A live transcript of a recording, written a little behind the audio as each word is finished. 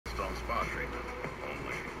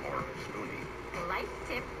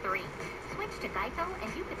Geico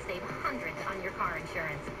and you could save hundreds on your car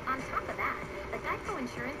insurance. On top of that, the Geico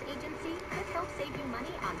Insurance Agency could help save you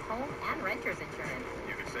money on home and renter's insurance.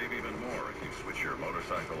 You could save even more if you switch your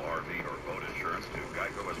motorcycle, RV, or boat insurance to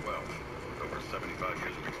Geico as well. With over 75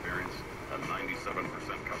 years of experience, a 97%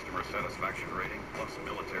 customer satisfaction rating, plus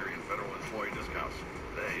military and federal employee discounts,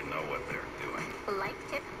 they know what they're doing. Life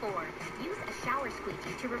tip 4. Use a shower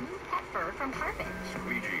squeegee to remove pet fur from carpet.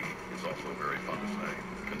 Squeegee is also very fun to say.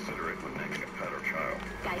 Consider it when naming a pet or child.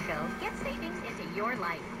 Geico. Get savings into your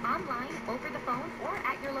life. Online, over the phone, or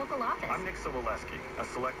at your local office. I'm Nick Soboleski, a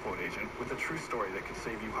SelectQuote agent with a true story that could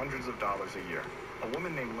save you hundreds of dollars a year. A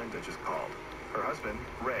woman named Linda just called. Her husband,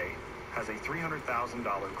 Ray, has a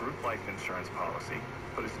 $300,000 group life insurance policy,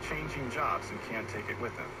 but is changing jobs and can't take it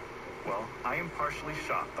with him. Well, I impartially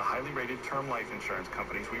shopped the highly rated term life insurance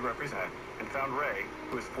companies we represent and found Ray,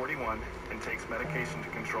 who is 41 and takes medication to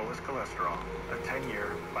control his cholesterol, a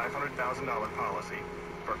 10-year, $500,000 policy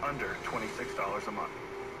for under $26 a month.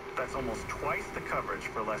 That's almost twice the coverage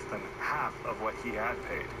for less than half of what he had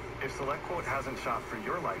paid. If SelectQuote hasn't shopped for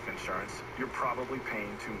your life insurance, you're probably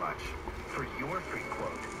paying too much. For your free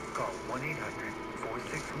quote, call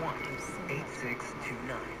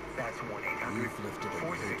 1-800-461-8629. That's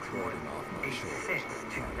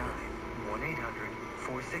 1-800-461-8629.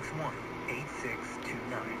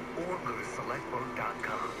 1-800-461-8629. Or go to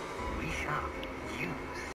SelectQuote.com. We shop, you